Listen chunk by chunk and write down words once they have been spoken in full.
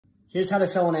Here's how to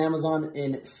sell on Amazon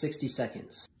in 60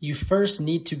 seconds. You first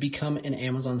need to become an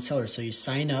Amazon seller. So you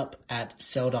sign up at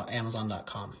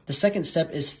sell.amazon.com. The second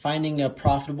step is finding a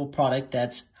profitable product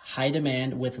that's high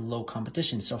demand with low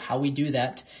competition. So how we do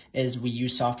that is we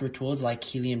use software tools like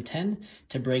Helium 10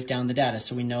 to break down the data.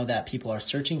 So we know that people are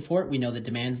searching for it. We know the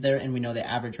demand's there, and we know the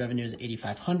average revenue is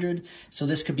 $8,500. So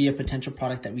this could be a potential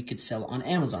product that we could sell on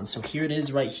Amazon. So here it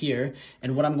is right here.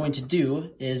 And what I'm going to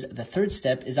do is the third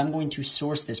step is I'm going to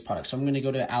source this product. So I'm going to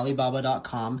go to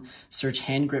Alibaba.com, search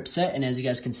hand grip set. And as you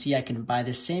guys can see, I can buy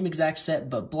the same exact set,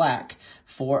 but black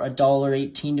for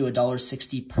 $1.18 to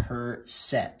 $1.60 per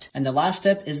set. And the last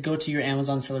step is go to your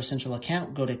Amazon Seller Central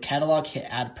account, go to catalog, hit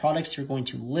add products. You're going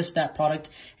to list that product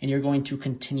and you're going to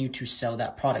continue to sell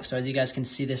that product. So as you guys can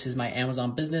see, this is my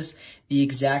Amazon business, the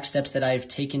exact steps that I've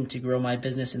taken to grow my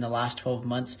business in the last 12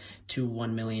 months to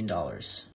 $1 million.